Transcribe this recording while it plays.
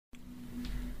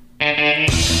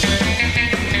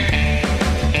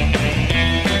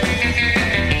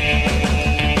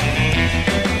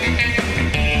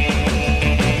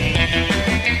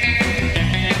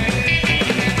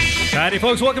Howdy,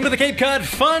 folks. Welcome to the Cape Cod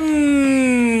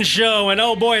Fun Show. And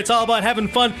oh boy, it's all about having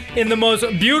fun in the most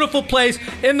beautiful place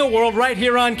in the world, right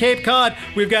here on Cape Cod.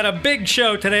 We've got a big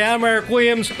show today. I'm Eric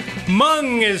Williams.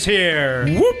 Mung is here.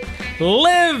 Whoop.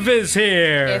 Liv is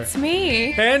here. It's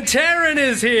me. And Taryn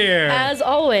is here. As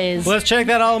always. Let's check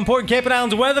that all-important Cape and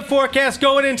Islands weather forecast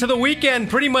going into the weekend.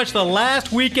 Pretty much the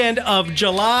last weekend of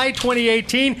July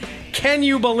 2018. Can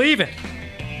you believe it?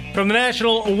 From the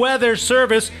National Weather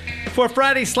Service, for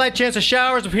Friday, slight chance of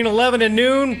showers between 11 and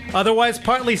noon. Otherwise,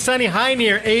 partly sunny, high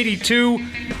near 82.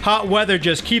 Hot weather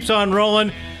just keeps on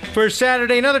rolling. For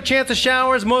Saturday, another chance of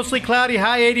showers, mostly cloudy,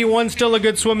 high 81. Still a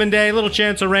good swimming day, little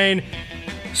chance of rain.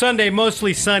 Sunday,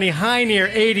 mostly sunny, high near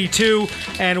 82.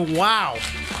 And wow,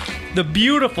 the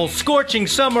beautiful, scorching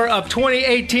summer of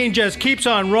 2018 just keeps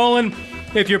on rolling.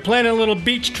 If you're planning a little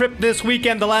beach trip this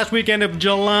weekend, the last weekend of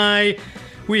July,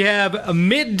 we have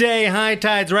midday high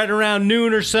tides right around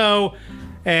noon or so,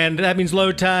 and that means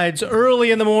low tides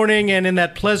early in the morning and in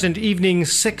that pleasant evening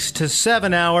 6 to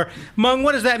 7 hour. Mung,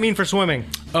 what does that mean for swimming?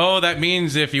 Oh, that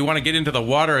means if you want to get into the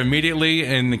water immediately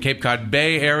in the Cape Cod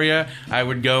Bay area, I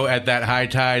would go at that high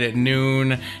tide at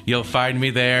noon. You'll find me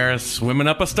there swimming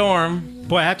up a storm.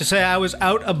 Boy, I have to say, I was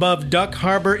out above Duck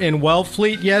Harbor in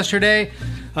Wellfleet yesterday,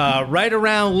 right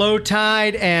around low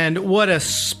tide, and what a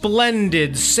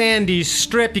splendid sandy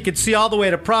strip. You could see all the way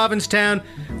to Provincetown,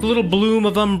 the little bloom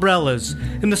of umbrellas,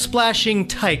 and the splashing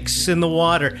tykes in the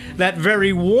water. That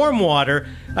very warm water.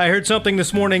 I heard something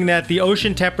this morning that the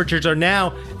ocean temperatures are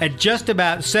now at just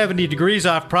about 70 degrees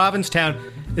off Provincetown.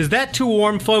 Is that too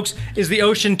warm, folks? Is the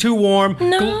ocean too warm?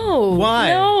 No.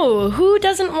 Why? No. Who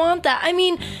doesn't want that? I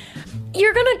mean,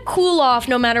 you're gonna cool off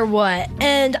no matter what,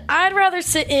 and I'd rather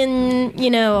sit in,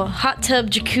 hot tub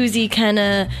jacuzzi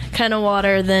kind of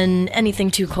water than anything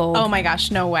too cold. Oh my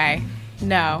gosh, no way.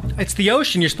 No. It's the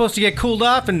ocean. You're supposed to get cooled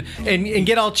off and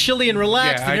get all chilly and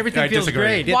relaxed, and everything feels disagree.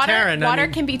 great. Yeah, Water,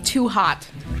 Taryn, can be too hot.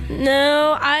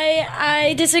 No,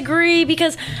 I disagree,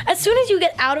 because as soon as you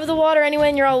get out of the water anyway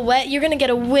and you're all wet, you're gonna get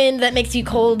a wind that makes you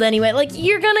cold anyway. Like,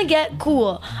 you're gonna get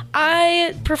cool.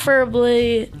 I prefer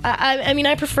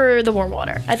the warm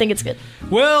water. I think it's good.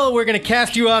 Well, we're going to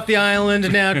cast you off the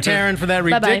island now, Taryn, for that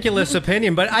ridiculous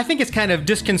opinion. But I think it's kind of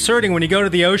disconcerting when you go to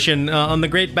the ocean on the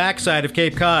great backside of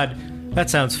Cape Cod. That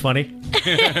sounds funny.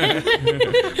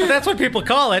 That's what people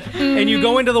call it. Mm-hmm. And you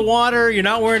go into the water, you're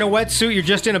not wearing a wetsuit, you're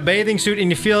just in a bathing suit, and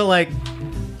you feel like,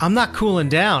 I'm not cooling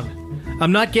down.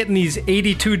 I'm not getting these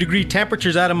 82-degree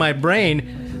temperatures out of my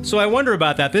brain. So I wonder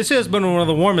about that. This has been one of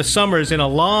the warmest summers in a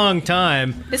long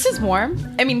time. This is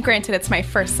warm. I mean, granted, it's my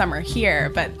first summer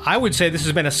here, but I would say this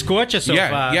has been a scorcher so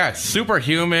far. Yeah, super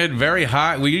humid, very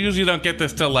hot. We usually don't get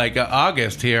this till like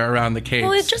August here around the Cape.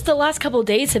 Well, it's just the last couple of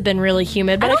days have been really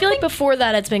humid, but I feel like before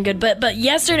that it's been good. But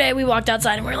yesterday we walked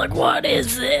outside and we were like, what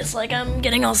is this? Like, I'm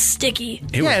getting all sticky.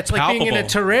 It's like being in a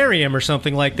terrarium or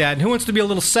something like that. And who wants to be a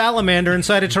little salamander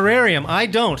inside a terrarium? I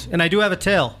don't, and I do have a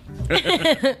tail.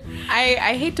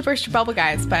 I hate to burst your bubble,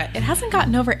 guys, but it hasn't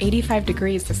gotten over 85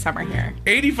 degrees this summer here.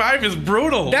 85 is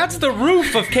brutal. That's the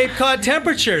roof of Cape Cod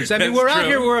temperatures. I mean, we're out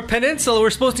here, we're a peninsula, we're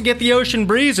supposed to get the ocean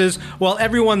breezes while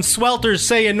everyone swelters,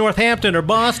 say, in Northampton or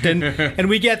Boston, and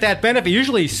we get that benefit.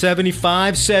 Usually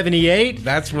 75, 78.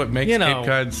 That's what makes Cape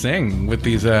Cod sing, with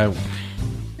these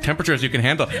temperatures you can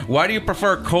handle. Why do you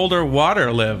prefer colder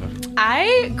water, Liv?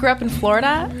 I grew up in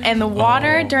Florida, and the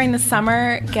water during the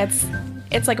summer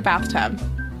it's like a bathtub.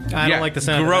 I don't like the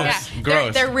sound gross. of that. Yeah,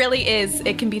 Gross. There really is.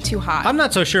 It can be too hot. I'm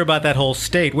not so sure about that whole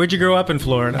state. Where'd you grow up in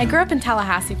Florida? I grew up in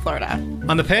Tallahassee, Florida.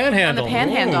 On the Panhandle? On the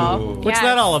Panhandle. Ooh. What's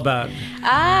that all about?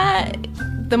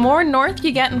 The more north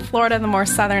you get in Florida, the more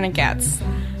southern it gets.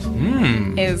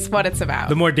 Is what it's about.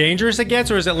 The more dangerous it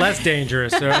gets, or is it less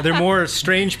dangerous? Are there more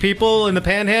strange people in the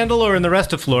Panhandle or in the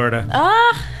rest of Florida?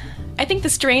 I think the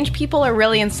strange people are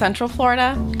really in Central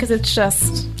Florida, because it's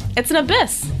an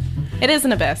abyss. It is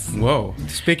an abyss. Whoa.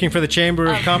 Speaking for the Chamber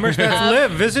of Commerce, that's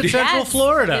Liv. Visit Central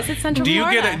Florida. Visit Central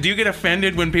Florida. Do you get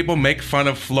offended when people make fun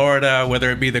of Florida,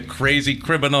 whether it be the crazy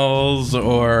criminals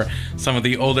or some of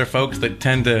the older folks that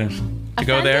tend to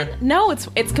go there? No,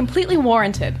 it's completely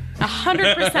warranted.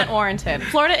 100% warranted.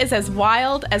 Florida is as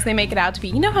wild as they make it out to be.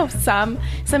 You know how some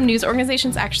news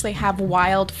organizations actually have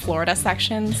wild Florida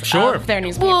sections of their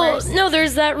newspapers? Well, no,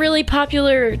 there's that really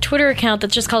popular Twitter account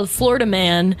that's just called Florida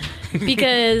Man,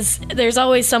 because there's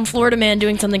always some Florida man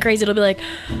doing something crazy. It'll be like,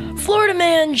 Florida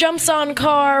man jumps on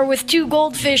car with 2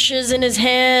 goldfishes in his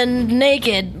hand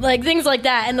naked, like things like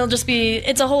that, and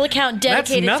it's a whole account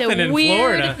dedicated to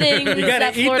weird Florida. things. You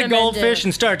gotta eat the goldfish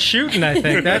and start shooting, I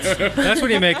think. That's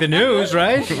when you make the news,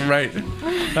 right? Right.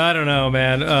 I don't know,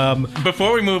 man.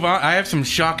 Before we move on, I have some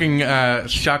shocking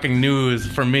news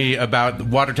for me about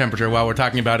water temperature while we're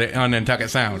talking about it on Nantucket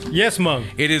Sound. Yes, Mung.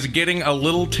 It is getting a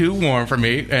little too warm for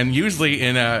me, and usually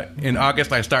in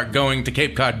August I start going to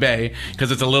Cape Cod Bay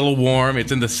because it's a little warm.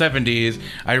 It's in the 70s.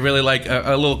 I really like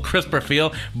a little crisper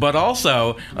feel, but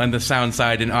also on the Sound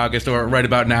side in August, or right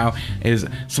about now, is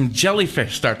some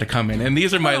jellyfish start to come in, and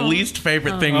these are my least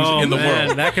favorite things in the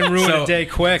world. That can ruin a day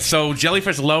quick. So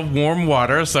jellyfish love warm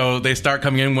water, so they start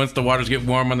coming in once the waters get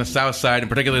warm on the south side, and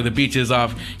particularly the beaches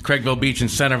off Craigville Beach and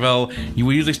Centerville.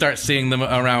 We usually start seeing them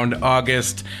around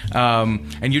August,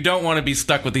 and you don't want to be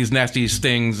stuck with these nasty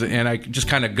stings, and I just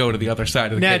kind of go to the other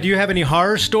side of the Cape. Do you have any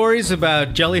horror stories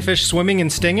about jellyfish swimming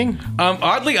and stinging?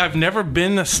 Oddly, I've never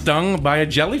been stung by a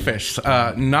jellyfish.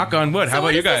 Knock on wood. How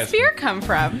about you guys? Where does the fear come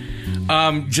from?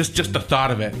 Just the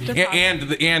thought of it,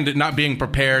 and not being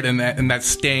prepared, and that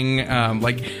sting.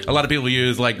 Like a lot of people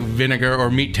use like vinegar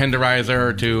or meat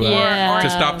tenderizer to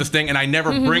stop the sting, and I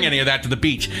never bring any of that to the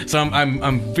beach. So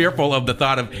I'm fearful of the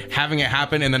thought of having it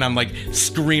happen, and then I'm like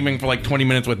screaming for like 20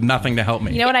 minutes with nothing to help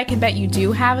me. You know what I can bet you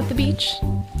do have at the beach?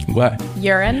 What?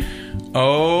 Urine.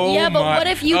 Oh, yeah, but what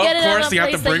if you get it on a you have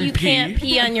place to that bring you pee. can't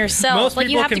pee on yourself? Most like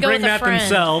people you have can to go bring with a that friend.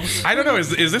 themselves. I don't know.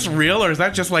 Is this real, or is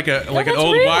that just like an that's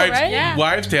old real, wives' right? Yeah.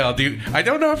 wives' tale? I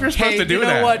don't know if you're supposed to do you know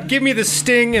that. what? Give me the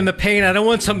sting and the pain. I don't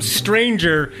want some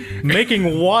stranger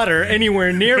making water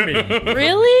anywhere near me.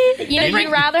 Really?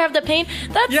 You'd rather have the pain?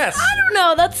 Yes. I don't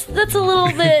know. That's a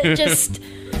little bit just.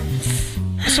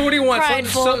 So what do you want?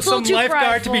 Prideful. Some It's a little too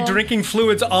lifeguard to be prideful. drinking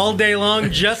fluids all day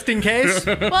long just in case?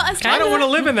 Well, as I don't want to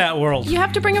live in that world. You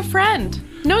have to bring a friend.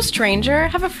 No stranger.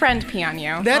 Have a friend pee on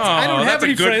you. I don't have that's a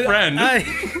any good friend. I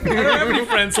don't have any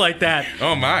friends like that.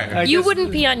 Oh my! You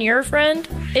wouldn't pee on your friend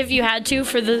if you had to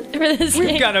for this We've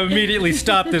game? got to immediately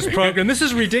stop this program. This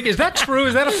is ridiculous. Is that true?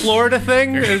 Is that a Florida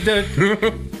thing?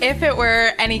 If it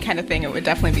were any kind of thing, it would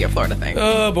definitely be a Florida thing.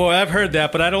 Oh boy, I've heard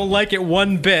that, but I don't like it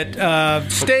one bit.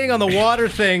 Staying on the water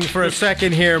thing for a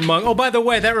second here, Mung. Oh, by the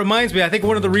way, that reminds me. I think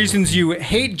one of the reasons you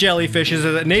hate jellyfish is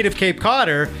as a native Cape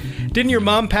Codder. Didn't your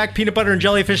mom pack peanut butter and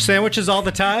jellyfish sandwiches all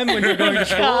the time when you were going to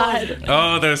school? God.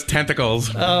 Oh, those tentacles!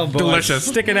 Oh boy, Delicious.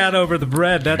 sticking out over the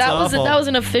bread. That's awful. That was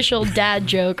an official dad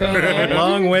joke right there.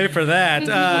 Long way for that.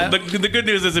 The good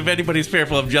news is if anybody's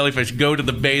fearful of jellyfish, go to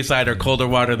the bayside or colder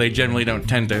water. They generally don't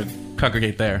tend to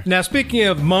congregate there. Now, speaking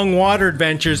of Hmong water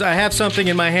adventures, I have something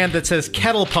in my hand that says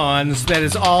kettle ponds that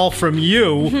is all from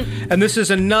you. And this is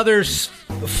another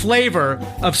flavor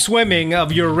of swimming,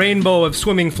 of your rainbow of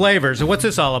swimming flavors. What's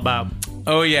this all about?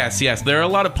 Oh, yes. There are a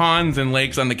lot of ponds and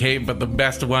lakes on the Cape, but the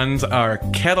best ones are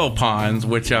kettle ponds,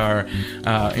 which are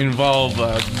involve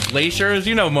glaciers.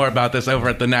 You know more about this over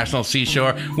at the National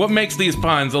Seashore. What makes these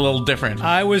ponds a little different?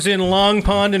 I was in Long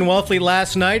Pond in Wellfleet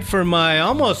last night for my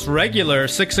almost regular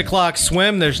 6 o'clock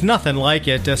swim. There's nothing like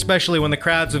it, especially when the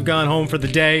crowds have gone home for the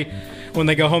day. When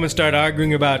they go home and start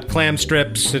arguing about clam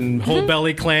strips and whole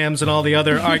belly clams and all the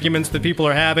other arguments that people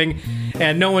are having,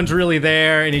 and no one's really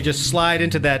there, and you just slide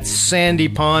into that sandy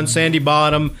pond, sandy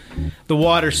bottom. The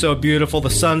water's so beautiful, the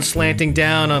sun slanting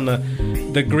down on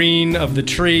the green of the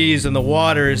trees, and the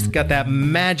water's got that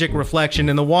magic reflection,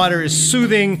 and the water is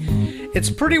soothing. It's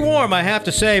pretty warm, I have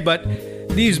to say, but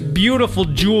these beautiful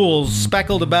jewels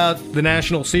speckled about the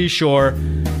National Seashore,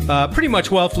 pretty much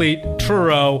Wellfleet,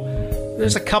 Truro.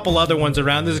 There's a couple other ones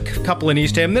around. There's a couple in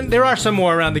East Ham. Then there are some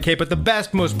more around the Cape, but the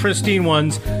best, most pristine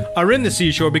ones are in the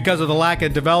seashore because of the lack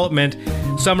of development.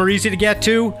 Some are easy to get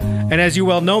to, and as you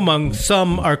well know, Mung,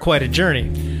 some are quite a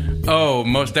journey. Oh,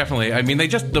 most definitely. I mean,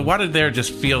 the water there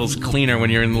just feels cleaner when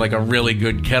you're in like a really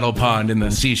good kettle pond in the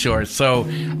seashore. It's so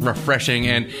refreshing,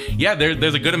 and yeah,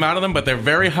 there's a good amount of them, but they're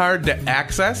very hard to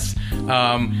access.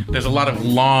 There's a lot of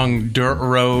long dirt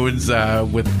roads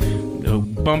with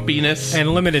bumpiness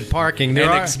and limited parking. There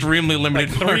are extremely limited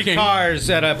like 3 parking. cars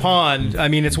at a pond. I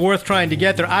mean, it's worth trying to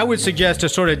get there. I would suggest to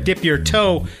sort of dip your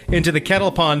toe into the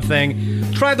kettle pond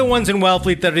thing. Try the ones in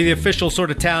Wellfleet that are the official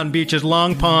sort of town beaches.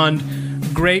 Long Pond,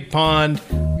 Great Pond,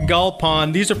 Gull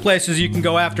Pond. These are places you can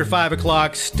go after 5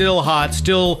 o'clock, still hot,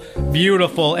 still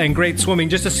beautiful, and great swimming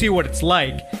just to see what it's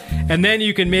like. And then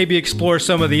you can maybe explore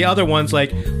some of the other ones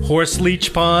like Horse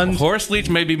Leech Pond. Horse Leech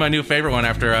may be my new favorite one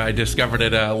after I discovered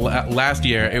it last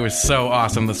year. It was so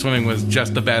awesome. The swimming was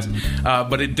just the best.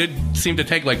 But it did seem to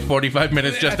take like 45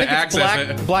 minutes just to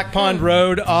access it. Black Pond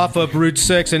Road off of Route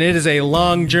 6, and it is a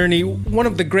long journey. One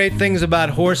of the great things about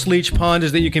Horse Leech Pond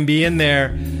is that you can be in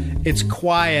there. It's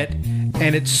quiet,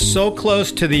 and it's so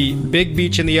close to the big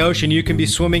beach in the ocean. You can be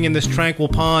swimming in this tranquil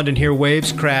pond and hear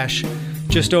waves crash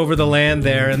just over the land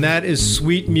there, and that is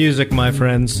sweet music, my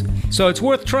friends. So it's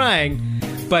worth trying.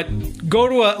 but go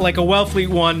to a Wellfleet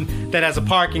one that has a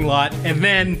parking lot, and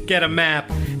then get a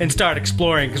map and start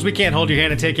exploring, because we can't hold your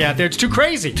hand and take you out there. It's too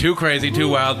crazy. Too crazy, too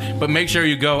wild. But make sure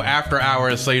you go after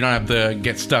hours so you don't have to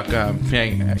get stuck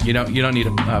paying. You don't need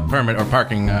a permit or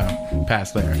parking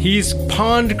pass there. He's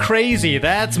pond crazy.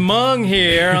 That's Mung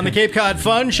here on the Cape Cod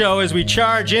Fun Show as we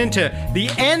charge into the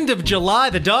end of July,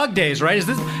 the dog days, right?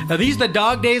 Are these the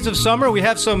dog days of summer? We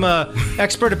have some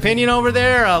expert opinion over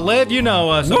there. Liv, you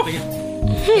know something.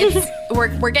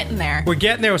 We're getting there. We're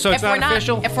getting there, so it's not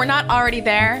official? If we're not already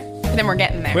there, then we're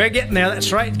getting there. We're getting there,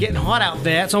 that's right. It's getting hot out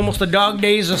there. It's almost the dog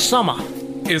days of summer.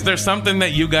 Is there something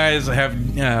that you guys have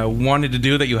wanted to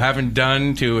do that you haven't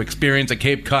done to experience a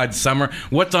Cape Cod summer?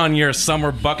 What's on your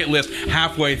summer bucket list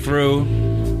halfway through?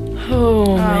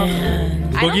 Oh,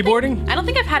 man. Boogie boarding? I don't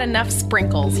think I've had enough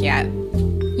sprinkles yet.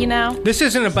 You know? This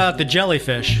isn't about the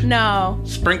jellyfish. No.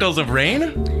 Sprinkles of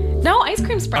rain? No, ice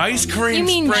cream sprinkles. Ice cream You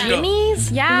mean sprinkles.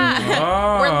 Jimmy's? Yeah.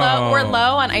 Oh. We're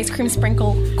low on ice cream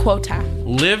sprinkle quota.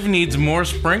 Liv needs more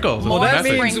sprinkles. Well, that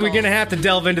More means we're going to have to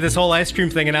delve into this whole ice cream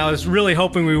thing, and I was really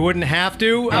hoping we wouldn't have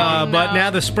to, but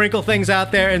now the sprinkle thing's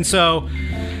out there, and so...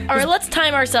 All right, let's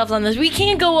time ourselves on this. We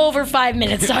can't go over 5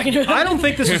 minutes talking about I don't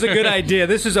think this is a good idea.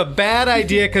 This is a bad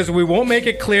idea because we won't make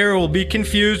it clear. We'll be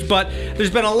confused. But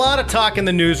there's been a lot of talk in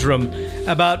the newsroom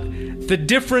about the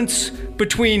difference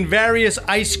between various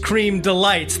ice cream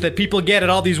delights that people get at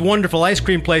all these wonderful ice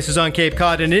cream places on Cape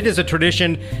Cod. And it is a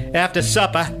tradition after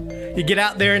supper. You get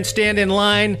out there and stand in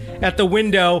line at the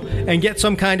window and get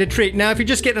some kind of treat. Now, if you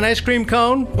just get an ice cream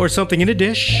cone or something in a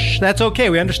dish, that's okay.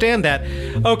 We understand that.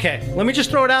 Okay, let me just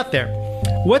throw it out there.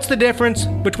 What's the difference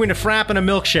between a frappe and a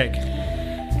milkshake?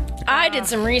 I did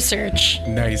some research.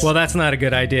 Nice. Well, that's not a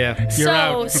good idea. You're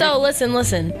out. So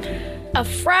listen. A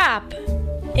frappe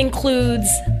includes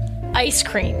ice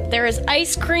cream. There is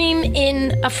ice cream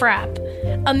in a frappe.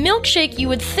 A milkshake, you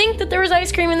would think that there was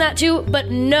ice cream in that too, but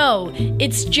no.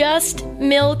 It's just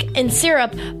milk and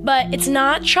syrup, but it's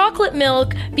not chocolate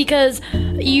milk because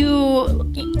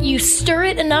you stir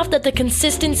it enough that the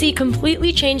consistency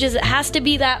completely changes. It has to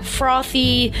be that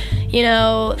frothy,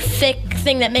 thick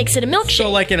thing that makes it a milkshake.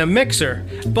 So like in a mixer.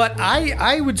 But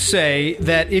I would say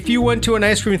that if you went to an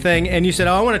ice cream thing and you said,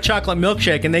 I want a chocolate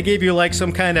milkshake, and they gave you like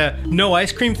some kind of no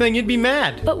ice cream thing, you'd be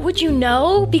mad. But would you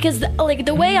know? Because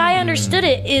the way I understood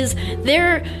it is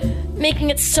they're making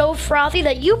it so frothy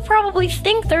that you probably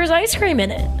think there's ice cream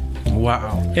in it.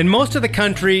 Wow. In most of the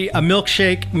country, a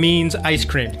milkshake means ice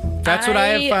cream. That's what I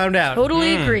have found out.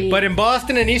 Totally agree. But in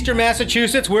Boston and Eastern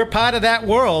Massachusetts, we're part of that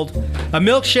world. A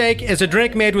milkshake is a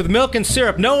drink made with milk and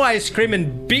syrup, no ice cream,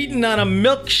 and beaten on a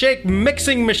milkshake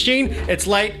mixing machine. It's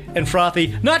light and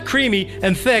frothy, not creamy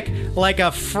and thick like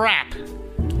a frappe.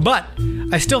 But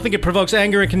I still think it provokes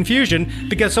anger and confusion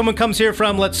because someone comes here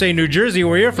from, let's say, New Jersey,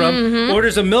 where you're from,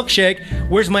 orders a milkshake.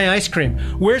 Where's my ice cream?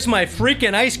 Where's my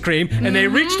freaking ice cream? And they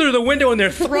reach through the window and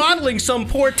they're throttling some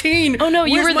poor teen. Oh, no,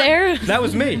 you were there? That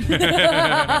was me.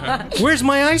 Where's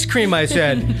my ice cream, I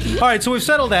said. All right, so we've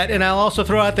settled that. And I'll also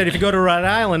throw out that if you go to Rhode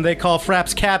Island, they call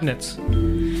frappes cabinets.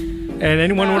 And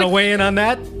anyone want to weigh in on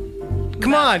that?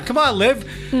 Come on, Liv.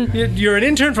 You're an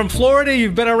intern from Florida.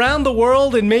 You've been around the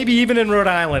world and maybe even in Rhode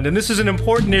Island. And this is an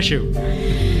important issue.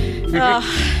 Why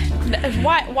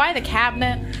the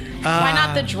cabinet? Why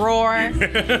not the drawer?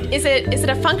 Is it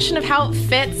a function of how it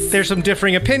fits? There's some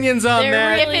differing opinions on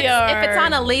that. If it's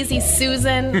on a Lazy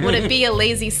Susan, would it be a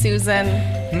Lazy Susan?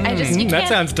 That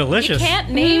sounds delicious. You can't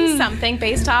name something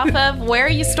based off of where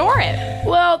you store it.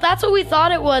 Well, that's what we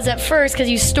thought it was at first because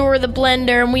you store the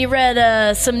blender, and we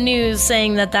read some news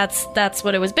saying that that's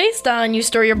what it was based on. You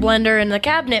store your blender in the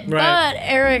cabinet. Right. But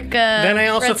Eric, then I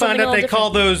also read found something out they all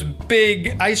call different. those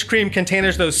big ice cream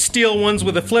containers, those steel ones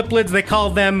with the flip lids, they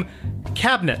call them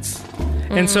cabinets.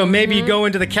 And so maybe you go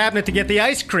into the cabinet to get the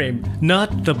ice cream,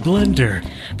 not the blender.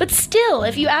 But still,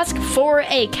 if you ask for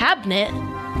a cabinet,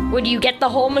 would you get the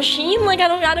whole machine? Like, I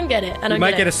don't get it. You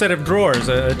might get a set of drawers,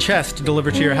 a chest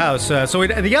delivered to your house.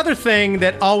 The other thing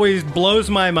that always blows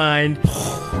my mind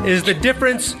is the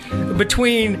difference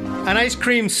between an ice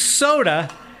cream soda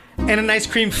and an ice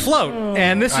cream float.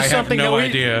 And this is something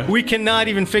that we cannot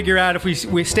even figure out if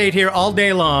we stayed here all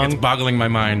day long. It's boggling my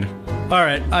mind. All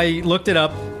right, I looked it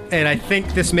up, and I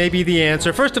think this may be the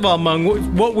answer. First of all,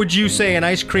 Mung, what would you say an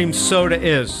ice cream soda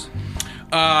is?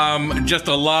 Just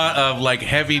a lot of like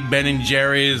heavy Ben and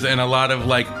Jerry's and a lot of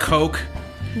like Coke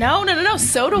No.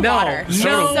 Soda water.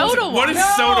 Soda water.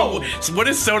 What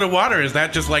is soda water? Is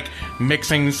that just like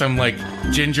mixing some like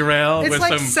ginger ale It's with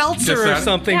like some seltzer or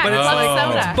something, Yeah, but it's it's like like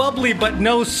soda. it's bubbly, but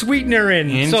no sweetener in.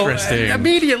 Interesting. So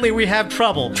immediately we have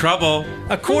trouble. Trouble.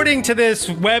 According to this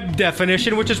web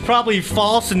definition, which is probably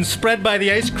false and spread by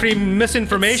the Ice Cream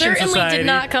Misinformation Certainly Society, did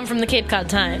not come from the Cape Cod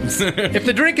Times. if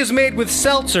the drink is made with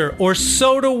seltzer or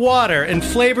soda water and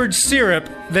flavored syrup,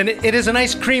 then it is an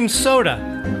ice cream soda.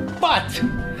 But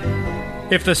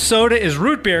if the soda is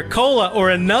root beer, cola, or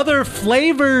another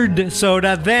flavored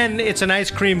soda, then it's an ice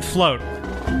cream float.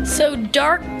 So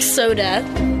dark soda.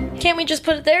 Can't we just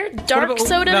put it there? Dark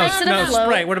soda makes it a float.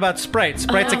 Sprite. What about Sprite?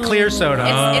 Sprite's a clear soda.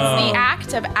 It's the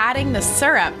act of adding the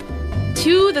syrup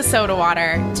to the soda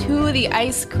water to the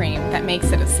ice cream that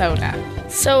makes it a soda.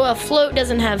 So a float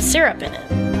doesn't have syrup in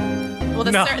it. Well,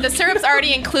 No. the syrup's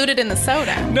already included in the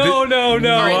soda. No. Or in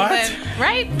What?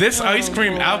 right? This ice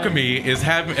cream alchemy is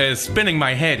spinning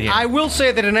my head here. I will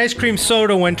say that an ice cream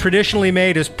soda, when traditionally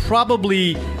made, is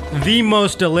probably the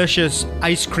most delicious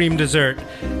ice cream dessert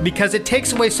because it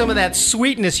takes away some of that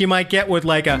sweetness you might get with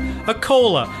like a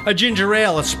cola, a ginger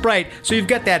ale, a Sprite. So you've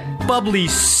got that bubbly,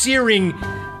 searing,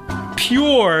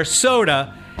 pure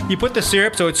soda. You put the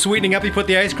syrup, so it's sweetening up. You put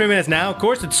the ice cream in. It's now, of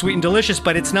course, it's sweet and delicious,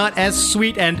 but it's not as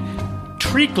sweet and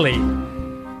treacly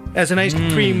as an ice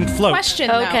cream float. Question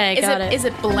though. Okay, got it. Is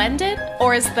it blended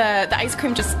or is the ice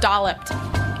cream just dolloped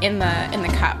in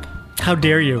the cup? How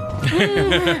dare you?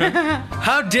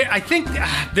 How dare... I think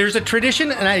there's a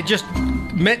tradition, and I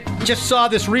just saw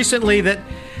this recently, that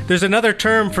there's another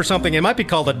term for something. It might be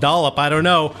called a dollop, I don't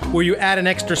know, where you add an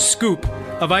extra scoop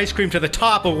of ice cream to the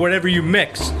top of whatever you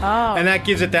mix. Oh. And that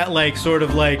gives it that, like, sort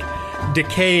of like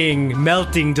decaying,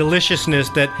 melting deliciousness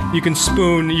that you can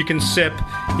spoon, you can sip,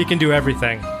 you can do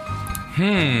everything.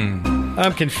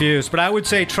 I'm confused, but I would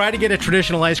say try to get a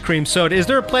traditional ice cream soda. Is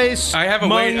there a place? I have a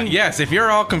way. Yes, if you're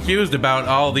all confused about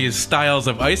all these styles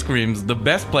of ice creams, the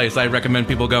best place I recommend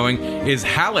people going is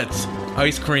Hallett's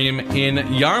Ice Cream in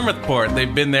Yarmouthport.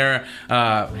 They've been there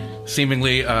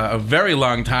seemingly a very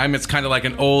long time. It's kind of like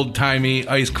an old-timey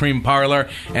ice cream parlor,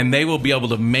 and they will be able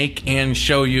to make and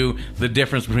show you the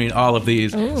difference between all of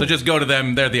these. Ooh. So just go to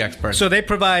them. They're the experts. So they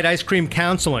provide ice cream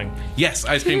counseling. Yes,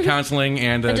 ice cream counseling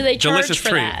and And do they charge delicious for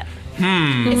treat. that?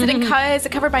 Is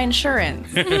it covered by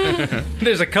insurance?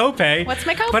 There's a copay. What's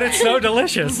my copay? But it's so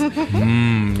delicious. You're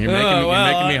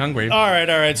making me hungry. All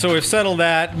right. So we've settled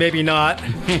that. Maybe not.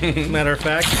 Matter of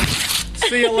fact.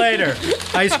 See you later.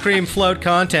 Ice cream float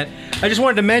content. I just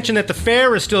wanted to mention that the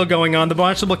fair is still going on. The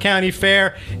Barnstable County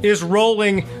Fair is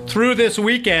rolling through this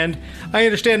weekend. I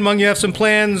understand, Mung, you have some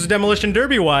plans Demolition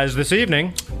Derby-wise this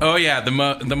evening. Oh, yeah, the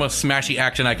most smashy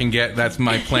action I can get. That's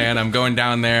my plan. I'm going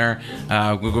down there.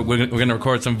 We're going to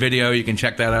record some video. You can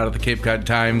check that out at the Cape Cod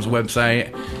Times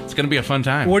website. It's going to be a fun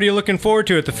time. What are you looking forward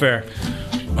to at the fair?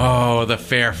 Oh, the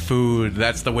fair food.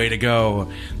 That's the way to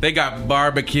go. They got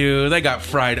barbecue. They got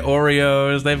fried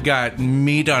Oreos. They've got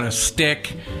meat on a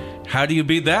stick. How do you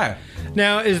beat that?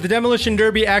 Now, is the Demolition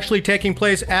Derby actually taking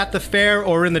place at the fair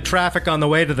or in the traffic on the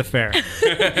way to the fair?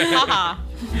 Haha.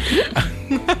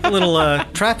 A little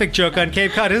traffic joke on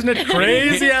Cape Cod. Isn't it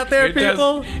crazy out there,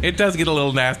 people? It does get a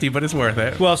little nasty, but it's worth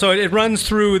it. Well, so it runs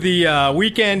through the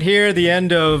weekend here, the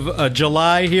end of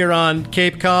July here on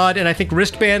Cape Cod, and I think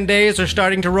wristband days are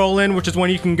starting to roll in, which is when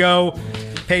you can go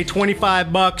pay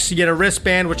 $25. You get a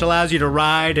wristband, which allows you to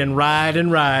ride and ride and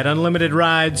ride, unlimited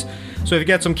rides. So if you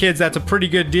get some kids, that's a pretty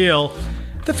good deal.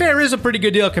 The fair is a pretty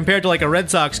good deal compared to like a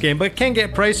Red Sox game, but it can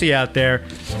get pricey out there.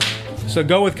 So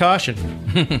go with caution.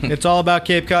 It's all about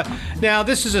Cape Cod. Now,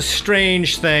 this is a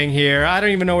strange thing here. I don't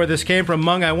even know where this came from.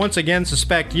 Mung, I once again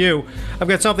suspect you. I've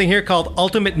got something here called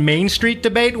Ultimate Main Street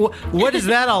Debate. What is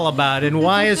that all about, and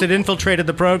why has it infiltrated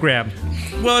the program?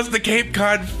 Well, it's the Cape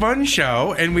Cod Fun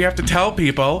Show, and we have to tell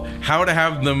people how to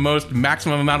have the most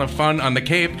maximum amount of fun on the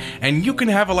Cape, and you can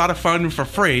have a lot of fun for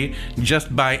free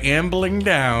just by ambling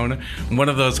down one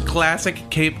of those classic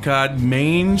Cape Cod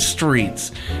main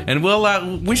streets. And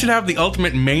we should have the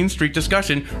ultimate Main Street discussion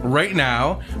right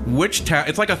now. Which town?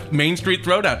 It's like a Main Street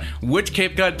throwdown. Which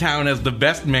Cape Cod town has the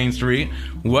best Main Street?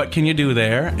 What can you do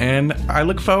there? And I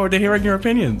look forward to hearing your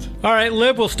opinions. All right,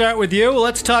 Liv, we'll start with you.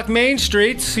 Let's talk Main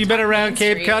Streets. You've been around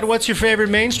Cape Streets. Cod. What's your favorite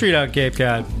Main Street on Cape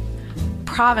Cod?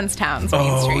 Provincetown's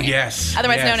Main Street. Oh, yes.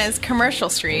 Otherwise yes. known as Commercial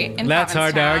Street in That's hard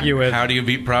to Provincetown. argue with. How do you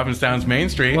beat Provincetown's Main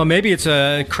Street? Well, maybe it's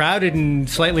crowded and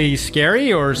slightly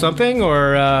scary or something,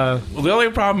 or... Well, the only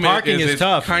problem Parking is it's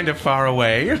tough. kind of far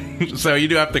away, so you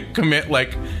do have to commit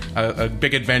like a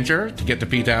big adventure to get to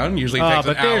P-Town. Usually takes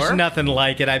but an hour. there's nothing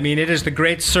like it. I mean, it is the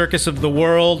great circus of the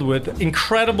world with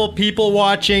incredible people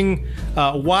watching,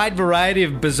 a wide variety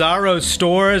of bizarro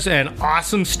stores and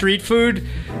awesome street food.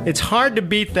 It's hard to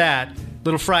beat that.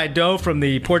 Little fried dough from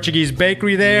the Portuguese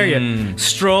bakery there. You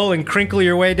stroll and crinkle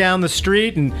your way down the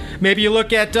street, and maybe you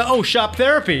look at, Shop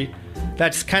Therapy.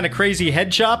 That's kind of crazy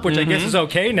head shop, which I guess is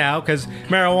okay now because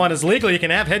marijuana is legal. You can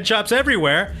have head shops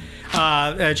everywhere.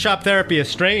 At Shop Therapy, a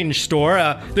strange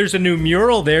store. There's a new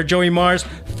mural there. Joey Mars'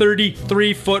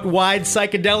 33-foot wide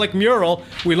psychedelic mural.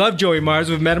 We love Joey Mars.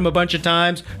 We've met him a bunch of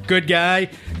times. Good guy.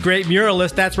 Great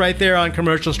muralist. That's right there on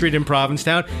Commercial Street in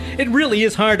Provincetown. It really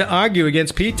is hard to argue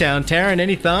against P-Town. Taryn,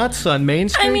 any thoughts on Main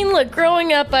Street? I mean, look,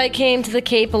 growing up, I came to the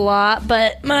Cape a lot,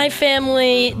 but my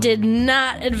family did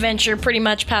not adventure pretty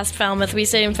much past Falmouth. We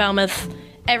stay in Falmouth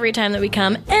every time that we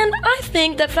come, and I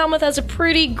think that Falmouth has a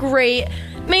pretty great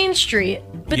Main Street.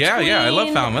 Yeah, I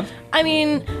love Falmouth. I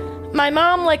mean, my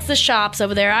mom likes the shops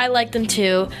over there. I like them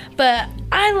too, but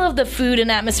I love the food and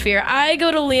atmosphere. I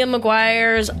go to Liam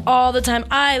McGuire's all the time.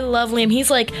 I love Liam. He's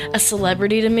like a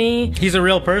celebrity to me. He's a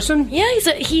real person? Yeah,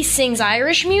 he sings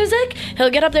Irish music. He'll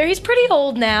get up there. He's pretty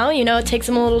old now. You know, it takes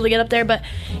him a little to get up there, but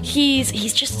he's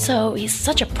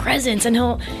such a presence,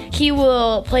 and he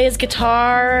will play his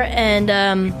guitar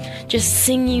and just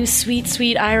sing you sweet,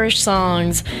 sweet Irish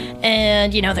songs.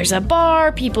 And, you know, there's a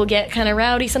bar. People get kind of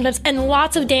rowdy sometimes, and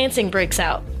lots of dancing breaks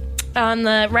out on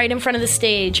the right in front of the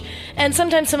stage, and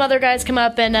sometimes some other guys come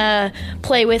up and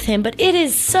play with him, but it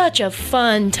is such a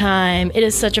fun time. It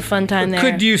is such a fun time there.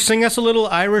 Could you sing us a little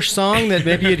Irish song that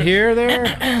maybe you'd hear there?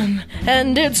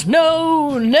 And it's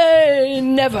no, nay,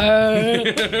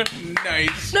 never.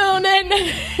 Nice. No, nay,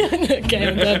 nay. Okay,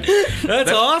 I'm done.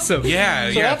 That's awesome.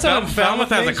 Yeah, So that's on Falmouth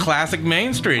has a Main Street. classic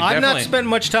Main Street. I've definitely. not spent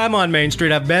much time on Main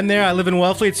Street. I've been there. I live in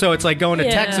Wellfleet, so it's like going to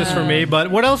Yeah. Texas for me. But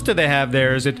what else do they have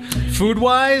there? Is it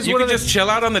food-wise? You What can are just chill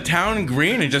out on the town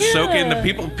green and just soak in the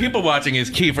people. People watching is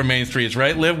key for Main Streets,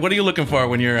 right? Liv, what are you looking for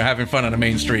when you're having fun on a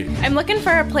Main Street? I'm looking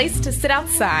for a place to sit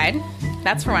outside.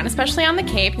 That's for one, especially on the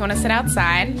Cape. You want to sit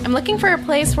outside. I'm looking for a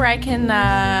place where I can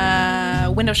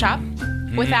window shop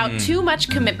without too much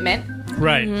commitment.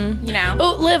 Right. You know,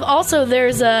 Oh, Liv, also there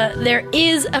is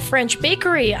a French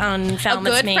bakery on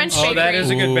Falmouth good Main French Street. Oh, that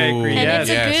is a good bakery. And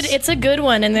Yes. it's a good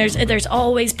one, and there's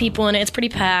always people in it. It's pretty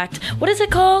packed. What is it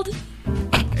called?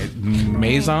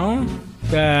 Maison?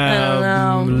 I don't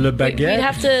know. Le Baguette. We'd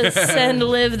have to send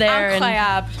Liv there. And,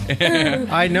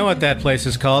 incroyable. I know what that place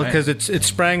is called because it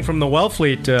sprang from the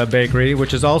Wellfleet Bakery,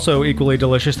 which is also equally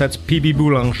delicious. That's PB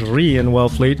Boulangerie in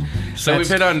Wellfleet. So we've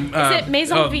hit on. Is it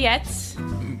Maison oh, Viettes?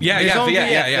 Yeah, Maison yeah,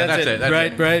 Viettes, that's it. That's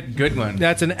right, it. right. Good one.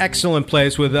 That's an excellent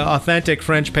place with authentic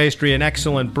French pastry and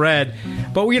excellent bread.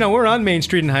 But, you know, we're on Main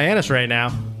Street in Hyannis right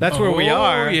now. That's where we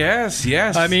are. Oh, yes.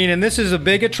 I mean, and this is a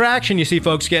big attraction. You see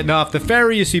folks getting off the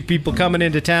ferry. You see people coming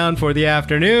into town for the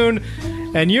afternoon.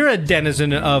 And you're a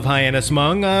denizen of Hyannis,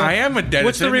 Mung. I am a denizen.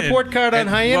 What's the report card on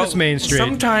Hyannis Main Street?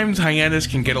 Sometimes Hyannis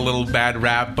can get a little bad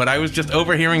rap, but I was just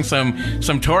overhearing some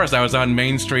tourists. I was on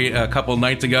Main Street a couple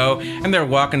nights ago, and they're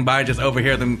walking by, just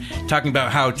overhear them talking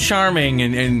about how charming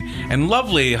and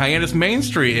lovely Hyannis Main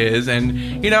Street is.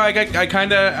 And you know, I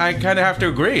kind of have to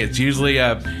agree. It's usually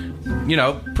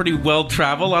pretty well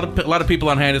traveled. A lot of people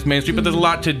on Hyannis Main Street, but there's a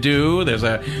lot to do. There's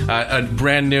a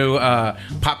brand new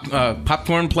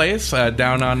popcorn place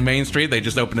down on Main Street. They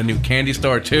just opened a new candy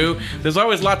store too. There's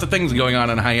always lots of things going on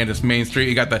Hyannis Main Street.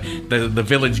 You got the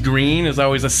Village Green is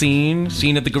always a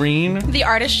scene at the Green. The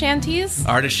artist shanties.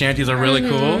 Artist shanties are really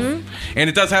cool. And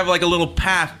it does have like a little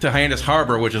path to Hyannis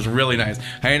Harbor, which is really nice.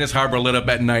 Hyannis Harbor lit up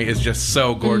at night is just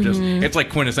so gorgeous. It's like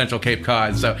quintessential Cape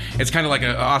Cod. So it's kind of like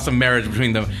an awesome marriage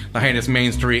between the Hyannis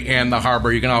Main Street and the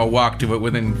harbor. You can all walk to it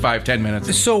within 5-10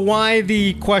 minutes. So why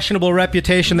the questionable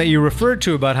reputation that you referred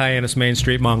to about Hyannis Main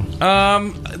Street, Mung?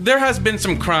 There has been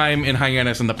some crime in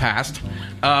Hyannis in the past,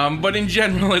 but in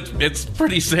general, it's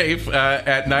pretty safe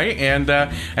at night. And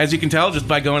as you can tell, just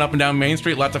by going up and down Main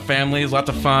Street, lots of families, lots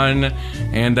of fun,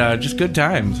 and just good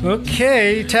times.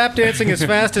 Okay, tap dancing as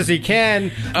fast as he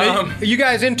can. You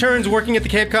guys interns working at the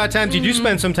Cape Cod Times, you do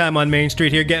spend some time on Main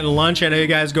Street here getting lunch. I know you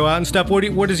guys go out and stuff.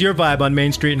 What is your vibe on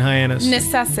Main Street in Hyannis?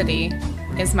 Necessity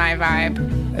is my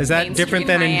vibe. Is that Main different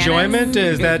Street than Hyannis. enjoyment?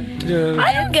 Is that...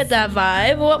 I don't get that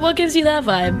vibe. What gives you that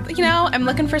vibe? You know, I'm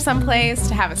looking for some place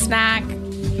to have a snack.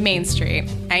 Main Street.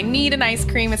 I need an ice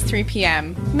cream. It's 3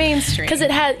 p.m. Main Street. Because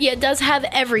it does have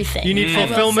everything. You need I will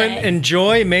fulfillment say. and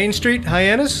joy, Main Street,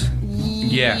 Hyannis?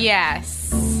 Yeah. Yes.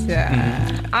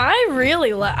 I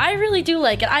really do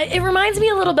like it. It reminds me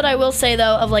a little bit, I will say,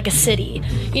 though, of like a city.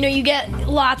 You know, you get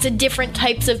lots of different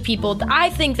types of people. I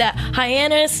think that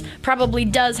Hyannis probably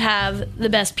does have the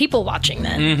best people watching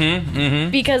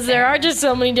then. Because there are just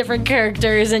so many different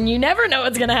characters and you never know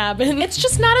what's going to happen. It's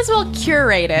just not as well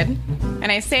curated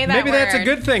And I say that Maybe that's a word.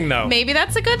 good thing, though. Maybe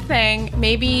that's a good thing.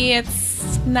 Maybe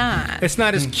it's not. It's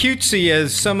not as cutesy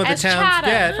as some of the As towns Chatham,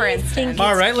 get. for instance.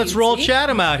 All right, let's roll cutesy.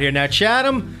 Chatham out here. Now,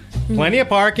 Chatham, plenty of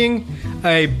parking,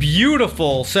 a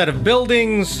beautiful set of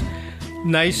buildings,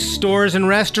 nice stores and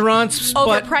restaurants.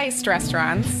 But Overpriced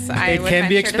restaurants. it can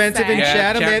be expensive in Yeah,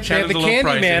 Chatham. They have the Chatham's a little Candy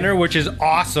pricey. Manor, which is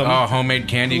awesome. Oh, homemade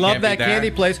candy. Love can't that beat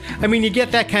candy place. I mean, you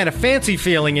get that kind of fancy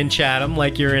feeling in Chatham,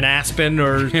 like you're in Aspen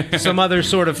or some other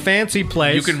sort of fancy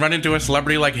place. You can run into a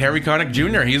celebrity like Harry Connick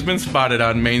Jr. He's been spotted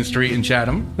on Main Street in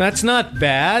Chatham. That's not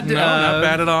bad. No, not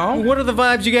bad at all. What are the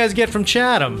vibes you guys get from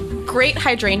Chatham? Great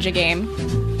hydrangea game.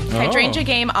 Hydrangea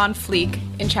game on fleek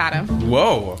in Chatham,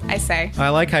 Whoa. I say. I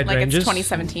like hydrangeas. Like it's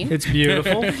 2017. It's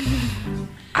beautiful.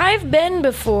 I've been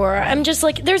before. I'm just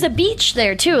like, there's a beach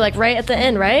there too, like right at the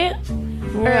end, right?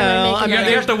 Well, I mean, Yeah,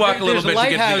 you have to walk a little there's bit to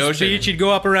get to the Lighthouse ocean. Beach. You'd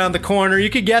go up around the corner. You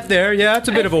could get there. Yeah, it's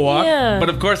a bit of a walk. Yeah. But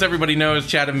of course, everybody knows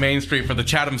Chatham Main Street for the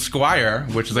Chatham Squire,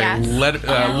 which is Yes.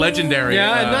 a legendary.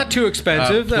 Yeah, and not too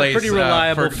expensive. Place, Pretty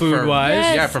reliable food-wise.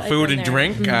 Yes, Yeah, for I've food been and there.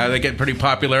 drink. They get pretty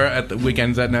popular at the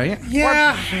weekends at night.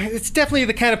 Yeah, it's definitely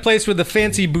the kind of place with the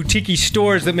fancy boutique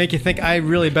stores that make you think, I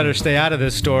really better stay out of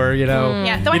this store, you know.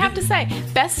 Yeah, though I have to say,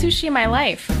 best sushi in my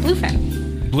life, Bluefin.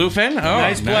 Bluefin? Oh,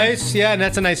 Nice place, yeah, and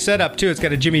that's a nice setup too. It's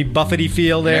got a Jimmy Buffety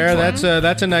feel there. Excellent.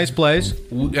 That's a nice place.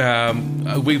 We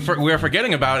are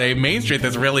forgetting about a Main Street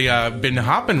that's really been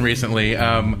hopping recently.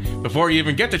 Before you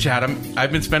even get to Chatham,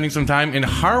 I've been spending some time in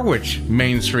Harwich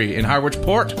Main Street, in Harwich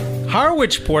Port.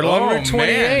 Harwich Port, along Route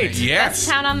 28. Man, yes.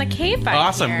 Town on the Cape. I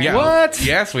Awesome. hear. Yeah. What?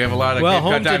 Yes, we have a lot of Well, Cape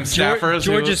home Cod to time staffers.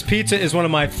 who- George's Pizza is one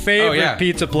of my favorite Oh, yeah.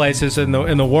 pizza places in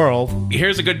the world.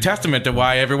 Here's a good testament to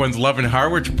why everyone's loving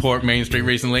Harwich Port Main Street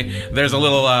recently. There's a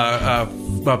little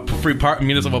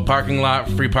municipal parking lot,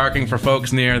 free parking for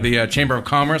folks near the Chamber of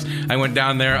Commerce. I went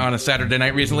down there on a Saturday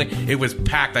night recently. It was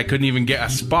packed. I couldn't even get a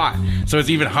spot. So it's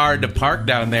even hard to park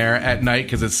down there at night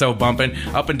because it's so bumping.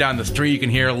 Up and down the street, you can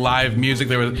hear live music.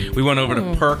 We went over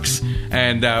to Perks,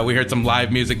 and we heard some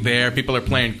live music there. People are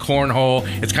playing cornhole.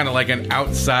 It's kind of like an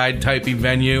outside typey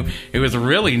venue. It was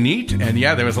really neat, and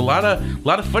yeah, there was a lot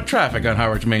of foot traffic on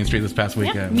Harwich Main Street this past Yeah,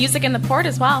 weekend. music in the port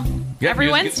as well. Yeah,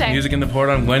 Every Wednesday. Music in the Port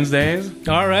on Wednesdays.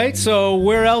 All right, so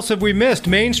where else have we missed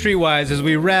Main Street wise as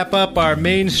we wrap up our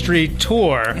Main Street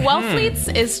tour? Wellfleet's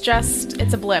is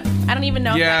it's a blip. I don't even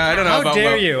know. Yeah, I don't know How about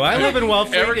dare you? I live in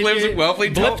Wellfleet. Eric lives in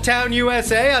Wellfleet. Bliptown,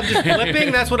 USA. I'm just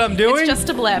blipping. That's what I'm doing. It's just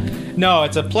a blip. No,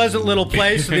 it's a pleasant little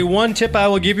place. The one tip I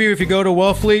will give you if you go to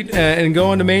Wellfleet and go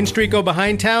onto Main Street, go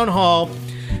behind Town Hall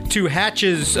to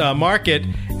Hatch's Market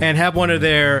and have one of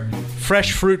their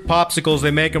fresh fruit popsicles.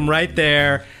 They make them right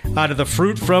there out of the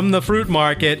fruit from the fruit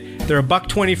market. They're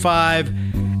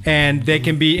 $1.25, and they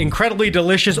can be incredibly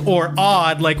delicious or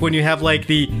odd, like when you have like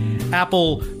the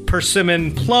apple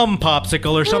persimmon plum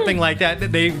popsicle or something like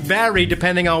that. They vary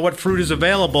depending on what fruit is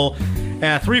available.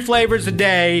 3 flavors a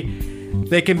day.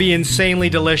 They can be insanely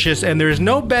delicious, and there's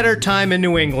no better time in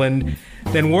New England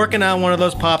than working on one of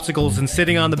those popsicles and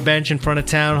sitting on the bench in front of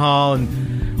Town Hall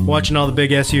and watching all the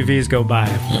big SUVs go by.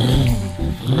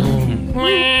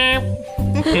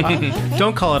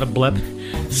 Don't call it a blip.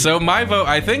 So my vote,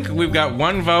 I think we've got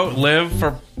one vote, Liv,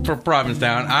 for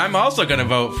Provincetown. I'm also going to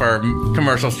vote for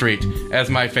Commercial Street as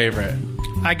my favorite.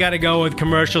 I gotta go with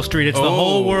Commercial Street. It's the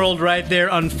whole world right there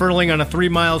unfurling on a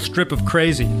 3-mile strip of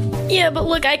crazy. Yeah, but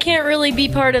look, I can't really be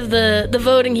part of the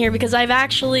voting here because I've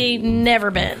actually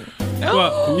never been.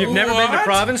 Well, you've never been to What?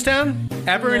 Provincetown?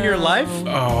 Ever in your life?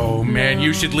 Oh, man,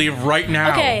 you should leave right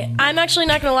now. Okay, I'm actually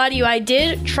not gonna lie to you. I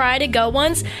did try to go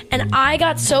once, and I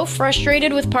got so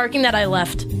frustrated with parking that I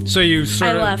left. So you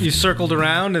sort of left. you circled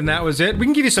around and that was it. We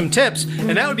can give you some tips,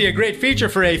 and that would be a great feature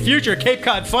for a future Cape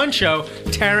Cod Fun Show.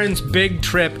 Taryn's big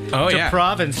trip to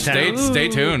Provincetown. Stay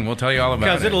tuned. We'll tell you all about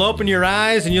Because it. it'll open your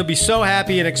eyes and you'll be so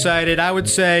happy and excited. I would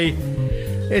say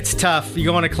it's tough. You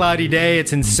go on a cloudy day,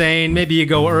 it's insane. Maybe you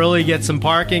go early, get some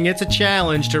parking. It's a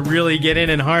challenge to really get in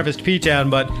and harvest P-Town,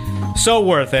 but so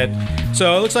worth it.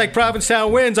 So it looks like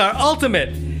Provincetown wins our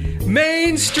ultimate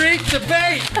Main Street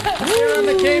debate here on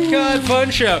the Cape Cod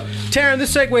Fun Show. Taryn,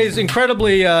 this segues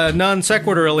incredibly non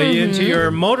sequiturally into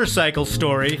your motorcycle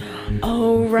story.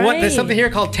 Oh, right. What? There's something here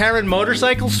called Taryn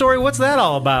Motorcycle Story. What's that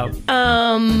all about?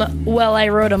 Well, I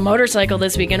rode a motorcycle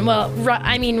this weekend. Well,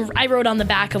 I rode on the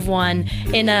back of one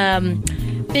in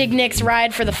Big Nick's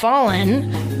Ride for the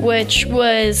Fallen, which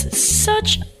was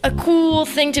such a cool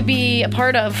thing to be a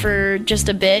part of for just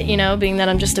a bit, you know, being that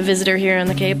I'm just a visitor here on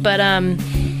the Cape. But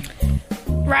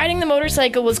riding the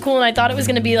motorcycle was cool, and I thought it was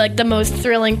going to be like the most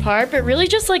thrilling part, but really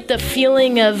just like the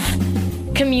feeling of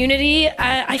community.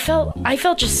 I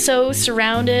felt just so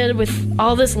surrounded with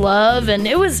all this love, and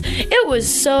it was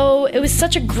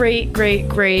such a great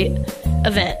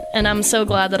event, and I'm so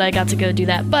glad that I got to go do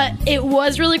that. But it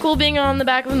was really cool being on the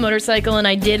back of a motorcycle, and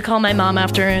I did call my mom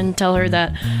after and tell her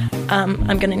that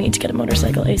I'm gonna need to get a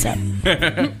motorcycle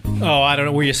ASAP. Oh, I don't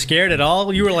know. Were you scared at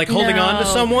all? You were like holding on to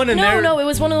someone, and no, it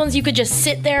was one of the ones you could just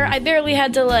sit there. I barely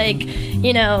had to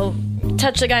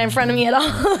touch the guy in front of me at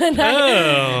all.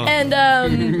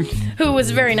 And who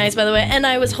was very nice, by the way. And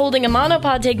I was holding a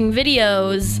monopod taking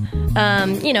videos,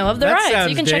 of the ride. So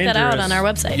you can check that out on our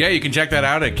website. Yeah, you can check that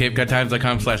out at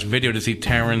capecodtimes.com/video to see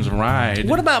Taryn's ride.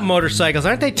 What about motorcycles?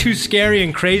 Aren't they too scary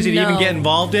and crazy to even get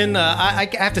involved in? I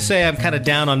have to say I'm kind of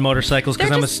down on motorcycles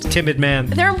because I'm a timid man.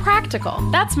 They're impractical.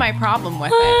 That's my problem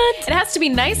with it. It has to be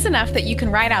nice enough that you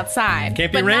can ride outside.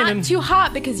 Can't be but raining. Not too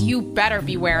hot because you better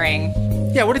be wearing...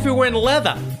 Yeah, what if you're wearing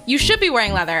leather? You should be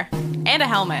wearing leather and a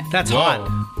helmet. That's hot.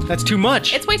 That's too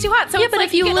much. It's way too hot. So it's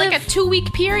like you get like a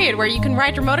 2-week period where you can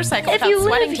ride your motorcycle without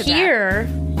sweating to death. If you live here,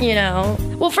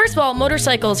 well, first of all,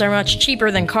 motorcycles are much cheaper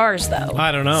than cars, though.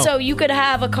 I don't know. So you could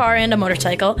have a car and a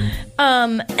motorcycle.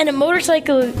 And a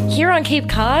motorcycle here on Cape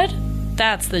Cod,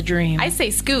 that's the dream. I say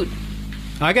scoot.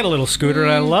 I got a little scooter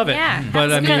and I love it. Yeah,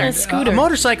 but I mean, kind of scooter. A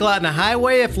motorcycle out in the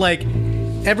highway, if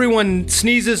everyone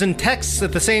sneezes and texts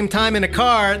at the same time in a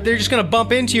car, they're just going to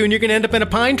bump into you and you're going to end up in a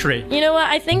pine tree. You know what?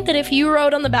 I think that if you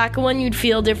rode on the back of one, you'd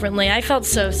feel differently. I felt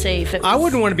so safe. I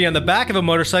wouldn't want to be on the back of a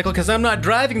motorcycle because I'm not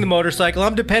driving the motorcycle.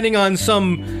 I'm depending on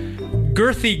some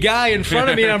girthy guy in front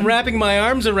of me and I'm wrapping my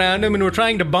arms around him and we're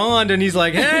trying to bond and he's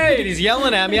like, hey, and he's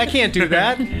yelling at me. I can't do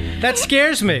that. That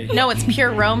scares me. No, it's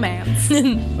pure romance.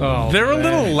 They're a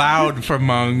little loud for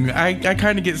Mung. I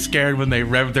kind of get scared when they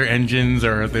rev their engines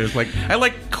or there's I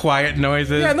like quiet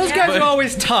noises. Yeah, and those guys are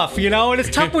always tough, and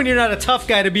it's tough when you're not a tough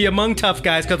guy to be among tough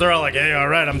guys because they're all like, hey, all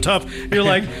right, I'm tough. You're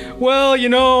like, well,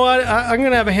 I'm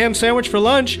going to have a ham sandwich for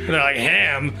lunch. And they're like,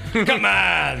 ham? Come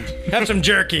on. Have some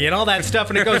jerky and all that stuff,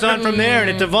 and it goes on from there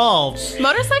and it devolves.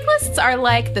 Motorcyclists are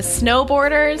like the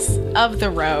snowboarders of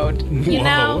the road. You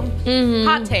know? Mm-hmm.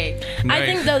 Hot take. Nice. I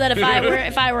think though that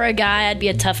if I were a guy, I'd be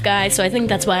a tough guy. So I think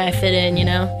that's why I fit in.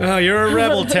 Oh, you're a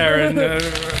rebel, Taryn,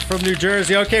 from New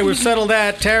Jersey. Okay, we've settled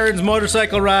that. Taryn's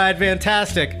motorcycle ride,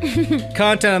 fantastic.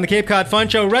 Content on the Cape Cod Fun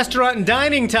Show. Restaurant and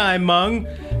dining time, Mung.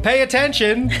 Pay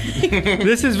attention.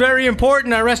 This is very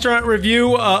important. Our restaurant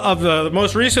review of the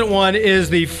most recent one is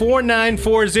the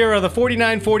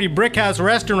 4940 Brick House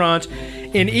Restaurant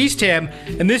in Eastham.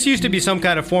 And this used to be some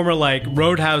kind of former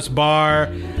roadhouse bar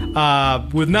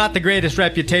with not the greatest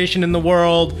reputation in the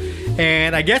world.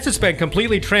 And I guess it's been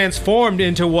completely transformed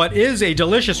into what is a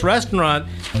delicious restaurant.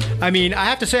 I mean, I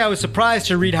have to say I was surprised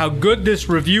to read how good this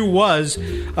review was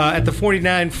at the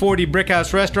 4940 Brick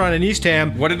House Restaurant in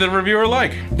Eastham. What did the reviewer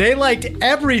like? They liked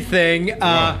everything.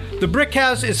 The Brick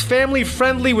House is family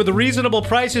friendly with reasonable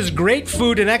prices, great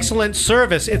food, and excellent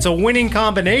service. It's a winning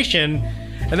combination.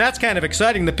 And that's kind of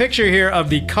exciting. The picture here of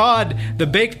the cod, the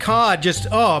baked cod, just,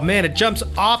 oh man, it jumps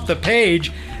off the page.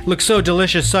 Looks so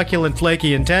delicious, succulent,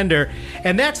 flaky, and tender.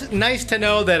 And that's nice to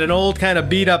know that an old kind of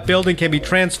beat-up building can be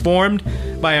transformed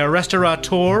by a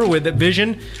restaurateur with a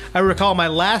vision. I recall my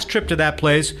last trip to that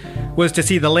place was to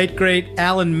see the late, great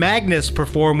Alan Magnus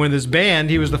perform with his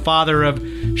band. He was the father of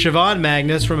Siobhan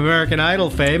Magnus from American Idol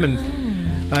fame, and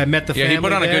I met the family. Yeah, he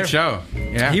put on there. a good show.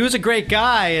 Yeah. He was a great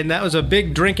guy, and that was a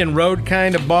big drinking road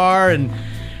kind of bar, and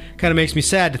kind of makes me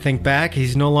sad to think back.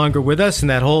 He's no longer with us and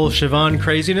that whole Siobhan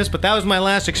craziness, but that was my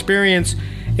last experience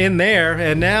in there,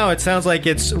 and now it sounds like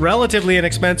it's relatively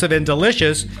inexpensive and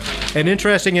delicious and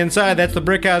interesting inside. That's the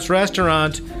Brick House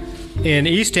Restaurant in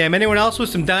Eastham. Anyone else with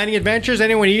some dining adventures?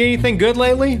 Anyone eat anything good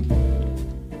lately?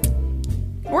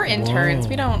 We're interns.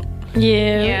 We don't...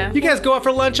 Yeah. You guys go out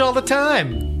for lunch all the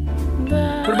time.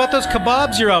 What about those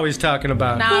kebabs you're always talking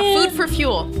about? Nah, food for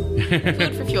fuel.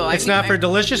 Food for fuel. It's not for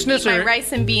deliciousness, my or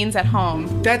rice and beans at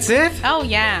home. That's it? Oh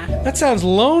yeah. That sounds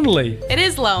lonely. It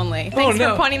is lonely. Thanks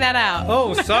for pointing that out.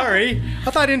 Oh, sorry.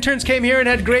 I thought interns came here and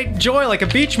had great joy, like a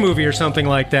beach movie or something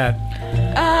like that.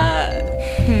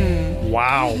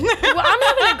 Wow. Well, I'm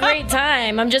having a great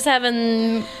time. I'm just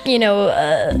having,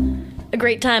 a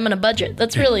great time on a budget.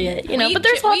 That's really it, But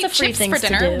there's lots of free things for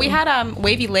dinner. to do. We had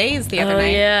wavy lays the other night.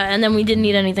 Oh yeah, and then we didn't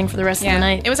eat anything for the rest of the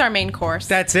night. It was our main course.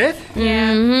 That's it?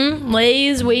 Yeah. Mm-hmm.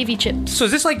 Lays, wavy chips. So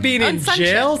is this like being in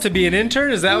jail to be an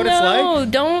intern? Is that what it's like?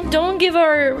 No, don't give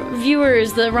our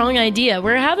viewers the wrong idea.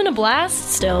 We're having a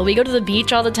blast still. We go to the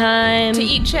beach all the time. To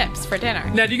eat chips for dinner.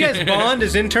 Now, do you guys bond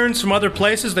as interns from other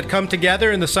places that come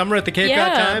together in the summer at the Cape Cod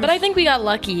Times? Yeah, but I think we got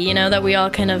lucky, that we all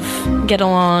kind of get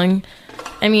along.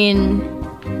 I mean,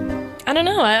 I don't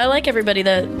know. I like everybody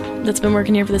that's been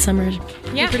working here for the summer.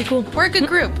 Yeah, Pretty cool. We're a good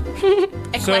group. So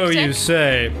Eclectic. you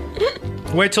say.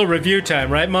 Wait till review time,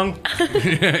 right, Mung?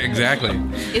 Exactly.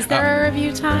 Is there a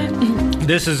review time?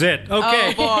 This is it.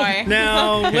 Okay. Oh, boy.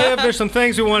 Now, Liv, there's some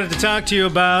things we wanted to talk to you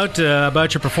about your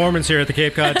performance here at the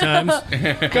Cape Cod Times.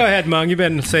 Go ahead, Mung. You've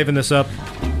been saving this up.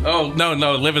 Oh, no,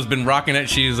 Liv has been rocking it.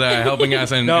 She's helping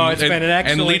us and, No, it's been an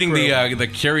excellent and leading crew. the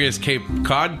Curious Cape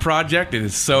Cod project. It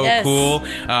is so Yes. cool.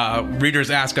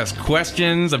 Readers ask us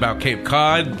questions about Cape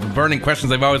Cod, burning questions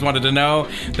they've always wanted to know.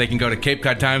 They can go to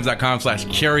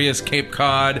capecodtimes.com/Curious Cape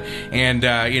Cod, and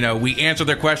we answer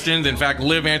their questions. In fact,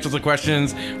 Liv answers the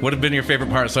questions. What have been your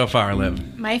favorite part so far, Liv?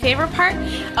 My favorite part?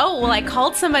 Oh, well, I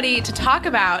called somebody to talk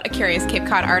about a Curious Cape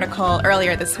Cod article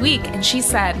earlier this week, and she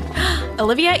said,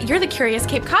 Olivia, you're the Curious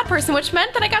Cape Cod person, which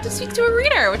meant that I got to speak to a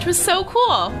reader, which was so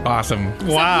cool. Awesome.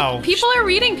 Wow. People are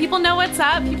reading. People know what's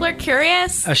up. People are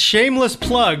curious. A shameless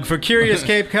plug for Curious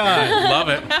Cape Cod. Love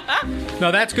it.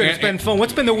 No, that's good. It's been fun.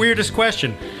 What's been the weirdest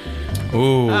question?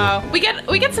 Ooh. We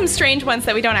get some strange ones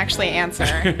that we don't actually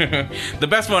answer. The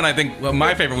best one, I think,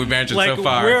 my favorite we've answered Like, so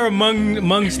far. where are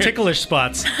Mung's ticklish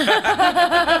spots? Who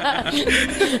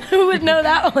would know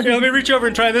that one? Here, let me reach over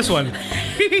and try this one.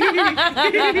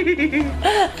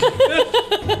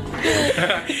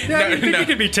 Yeah, I think you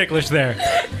could be ticklish there.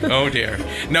 Oh dear.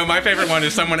 No, my favorite one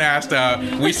is someone asked,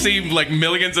 we see like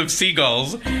millions of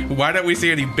seagulls. Why don't we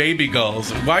see any baby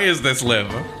gulls? Why is this,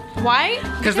 Liv? Why?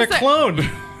 Because they're cloned.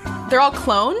 They're all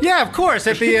cloned? Yeah, of course,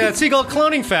 at the Seagull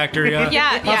Cloning Factory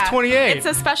Yeah. off 28. It's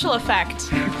a special effect.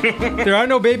 There are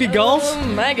no baby gulls? Oh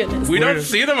my goodness. We Where don't is-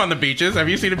 see them on the beaches. Have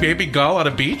you seen a baby gull on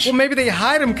a beach? Well, maybe they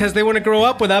hide them because they want to grow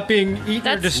up without being eaten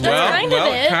or That's- destroyed. that's kind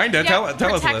of it. Kinda. Tell us,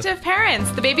 Liv. Protective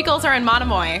parents. The baby gulls are in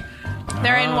Monomoy.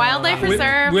 They're in wildlife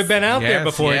reserves. We've been out there Yes,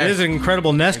 before. yes. It is an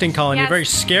incredible nesting colony. Yes. Very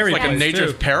scary. Like a place,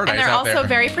 nature's too. paradise and they're out also there.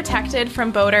 very protected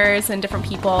from boaters and different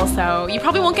people, so you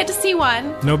probably won't get to see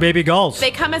one. No baby gulls.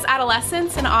 They come as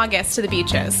adolescents in August to the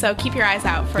beaches, so keep your eyes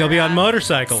out for They'll be on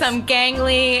motorcycles. some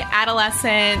gangly,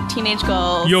 adolescent, teenage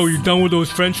gulls. Yo, you done with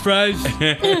those French fries?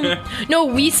 No,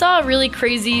 we saw a really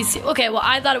crazy. Okay, well,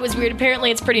 I thought it was weird. Apparently,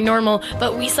 it's pretty normal.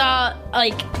 But we saw,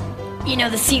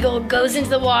 the seagull goes into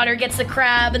the water, gets the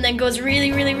crab, and then goes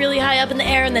really, really, really high up in the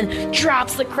air, and then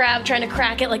drops the crab, trying to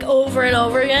crack it over and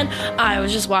over again. I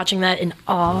was just watching that in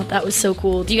awe. That was so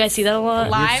cool. Do you guys see that a lot?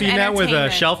 Live You've seen that with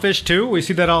entertainment. shellfish, too? We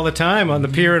see that all the time on the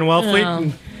pier in Wellfleet. Oh.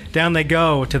 And down they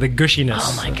go to the gushiness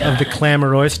Oh, my of God. the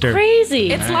clamor oyster.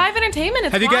 Crazy. It's live entertainment.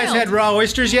 It's Have you guys wild. had raw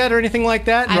oysters yet or anything like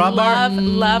that? I Raw bar?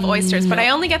 love oysters, but I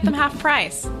only get them half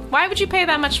price. Why would you pay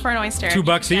that much for an oyster? $2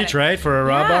 Get each, it. right? For a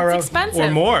raw Yeah, bar? it's expensive.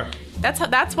 Or more.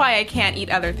 That's why I can't eat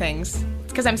other things.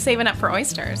 It's because I'm saving up for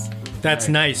oysters. That's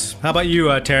nice. How about you,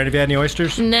 Taryn? Have you had any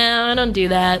oysters? No, I don't do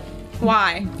that.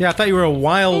 Why? Yeah, I thought you were a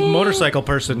wild motorcycle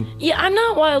person. Yeah, I'm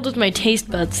not wild with my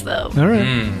taste buds, though. All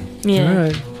right. Yeah. All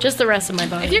right. Just the rest of my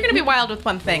body. If you're gonna be wild with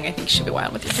one thing, I think you should be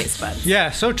wild with your taste buds.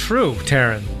 Yeah, so true,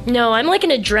 Taryn. No, I'm like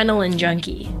an adrenaline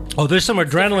junkie. Oh, there's some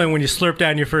adrenaline when you slurp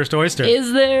down your first oyster.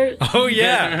 Is there? Oh,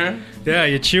 yeah. Yeah,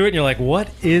 you chew it and you're like, what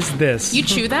is this? You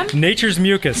chew them? Nature's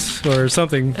mucus or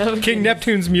something. Okay. King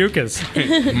Neptune's mucus.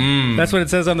 That's what it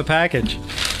says on the package.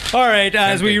 All right,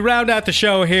 as we round out the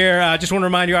show here, I just want to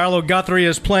remind you Arlo Guthrie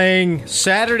is playing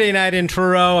Saturday night in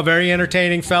Truro, a very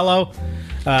entertaining fellow,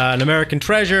 an American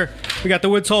treasure. We got the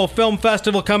Woods Hole Film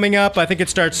Festival coming up. I think it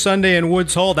starts Sunday in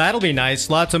Woods Hole. That'll be nice.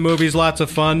 Lots of movies, lots of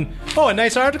fun. Oh, a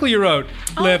nice article you wrote,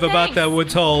 Liv, about thanks. the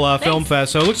Woods Hole Film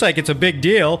Fest. So it looks like it's a big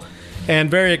deal and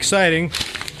very exciting.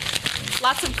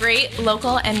 Lots of great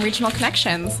local and regional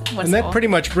connections. And that pretty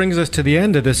much brings us to the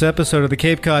end of this episode of the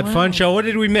Cape Cod Fun Show. What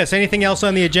did we miss? Anything else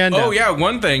on the agenda? Oh, yeah,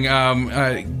 one thing.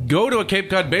 Go to a Cape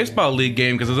Cod Baseball League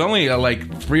game because there's only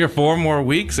like 3 or 4 more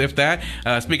weeks, if that.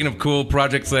 Speaking of cool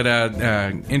projects that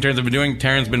interns have been doing,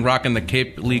 Taryn's been rocking the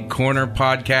Cape League Corner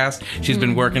podcast. She's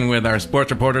been working with our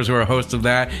sports reporters who are hosts of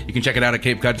that. You can check it out at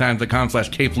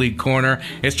capecodtimes.com/Cape League Corner.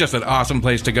 It's just an awesome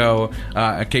place to go,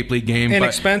 a Cape League game.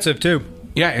 Inexpensive, too.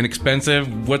 Yeah,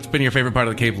 inexpensive. What's been your favorite part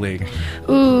of the Cape League?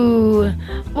 Ooh.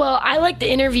 Well, I like the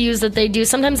interviews that they do.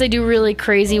 Sometimes they do really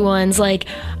crazy ones. Like,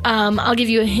 I'll give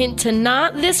you a hint to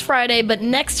not this Friday, but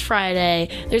next Friday,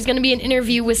 there's going to be an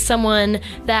interview with someone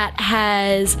that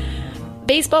has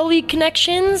baseball league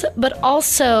connections, but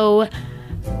also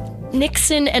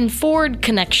Nixon and Ford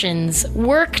connections,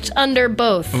 worked under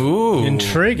both. Ooh.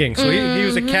 Intriguing. So he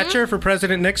was a catcher for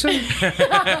President Nixon?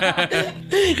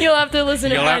 You'll have to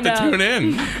listen You'll to have find to out. tune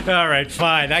in. All right,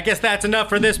 fine. I guess that's enough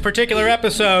for this particular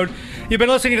episode. You've been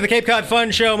listening to the Cape Cod Fun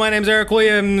Show. My name's Eric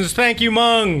Williams. Thank you,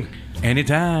 Mung.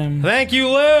 Anytime. Thank you,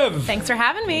 Liv. Thanks for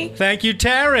having me. Thank you,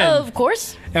 Taryn. Of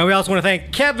course. And we also want to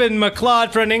thank Kevin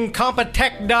McLeod from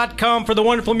Incompetech.com for the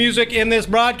wonderful music in this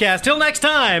broadcast. Till next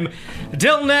time,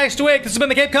 till next week, this has been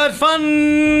the Cape Cod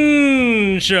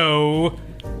Fun Show.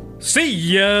 See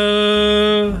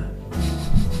ya!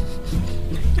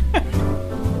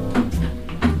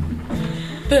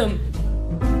 Boom.